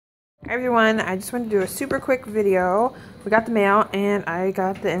Hi everyone, I just wanted to do a super quick video. We got the mail and I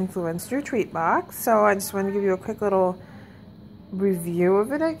got the Influenster treat box, so I just wanted to give you a quick little review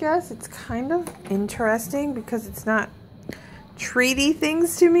of it, I guess. It's kind of interesting because it's not treaty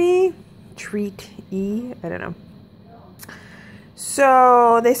things to me. Treat-y, I don't know.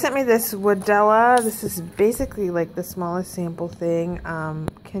 So they sent me this Woodella. This is basically like the smallest sample thing.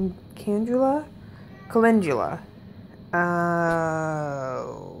 Calendula.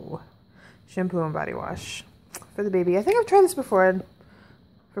 Shampoo and body wash for the baby. I think I've tried this before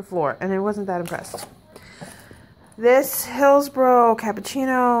for Floor, and I wasn't that impressed. This Hillsborough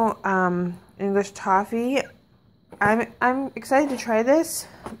cappuccino, English toffee. I'm excited to try this,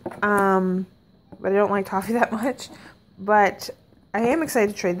 but I don't like toffee that much. But I am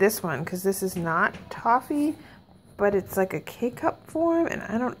excited to try this one because this is not toffee, but it's like a K-cup form, and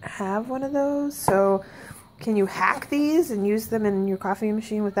I don't have one of those. So can you hack these and use them in your coffee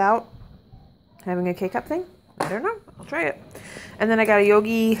machine without having a K-cup thing? I don't know. I'll try it. And then I got a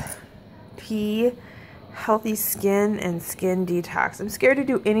Yogi tea, healthy skin and skin detox. I'm scared to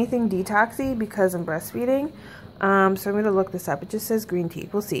do anything detoxy because I'm breastfeeding. So I'm going to look this up. It just says green tea.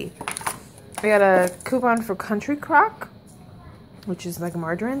 We'll see. I got a coupon for Country Crock, which is like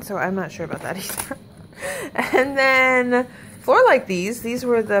margarine, so I'm not sure about that either. And then Floor liked these. These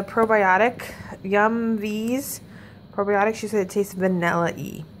were the probiotic Yum V's probiotic. She said it tastes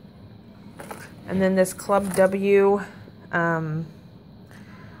vanilla-y. And then this Club W wine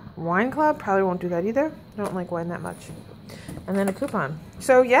club. Probably won't do that either. Don't like wine that much. And then a coupon.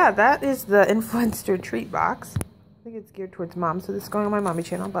 So yeah, that is the Influencer treat box. I think it's geared towards mom, so this is going on my mommy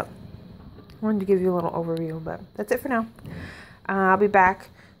channel, but I wanted to give you a little overview, but that's it for now. I'll be back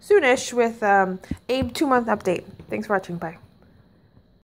soonish with Abe 2-month update. Thanks for watching. Bye.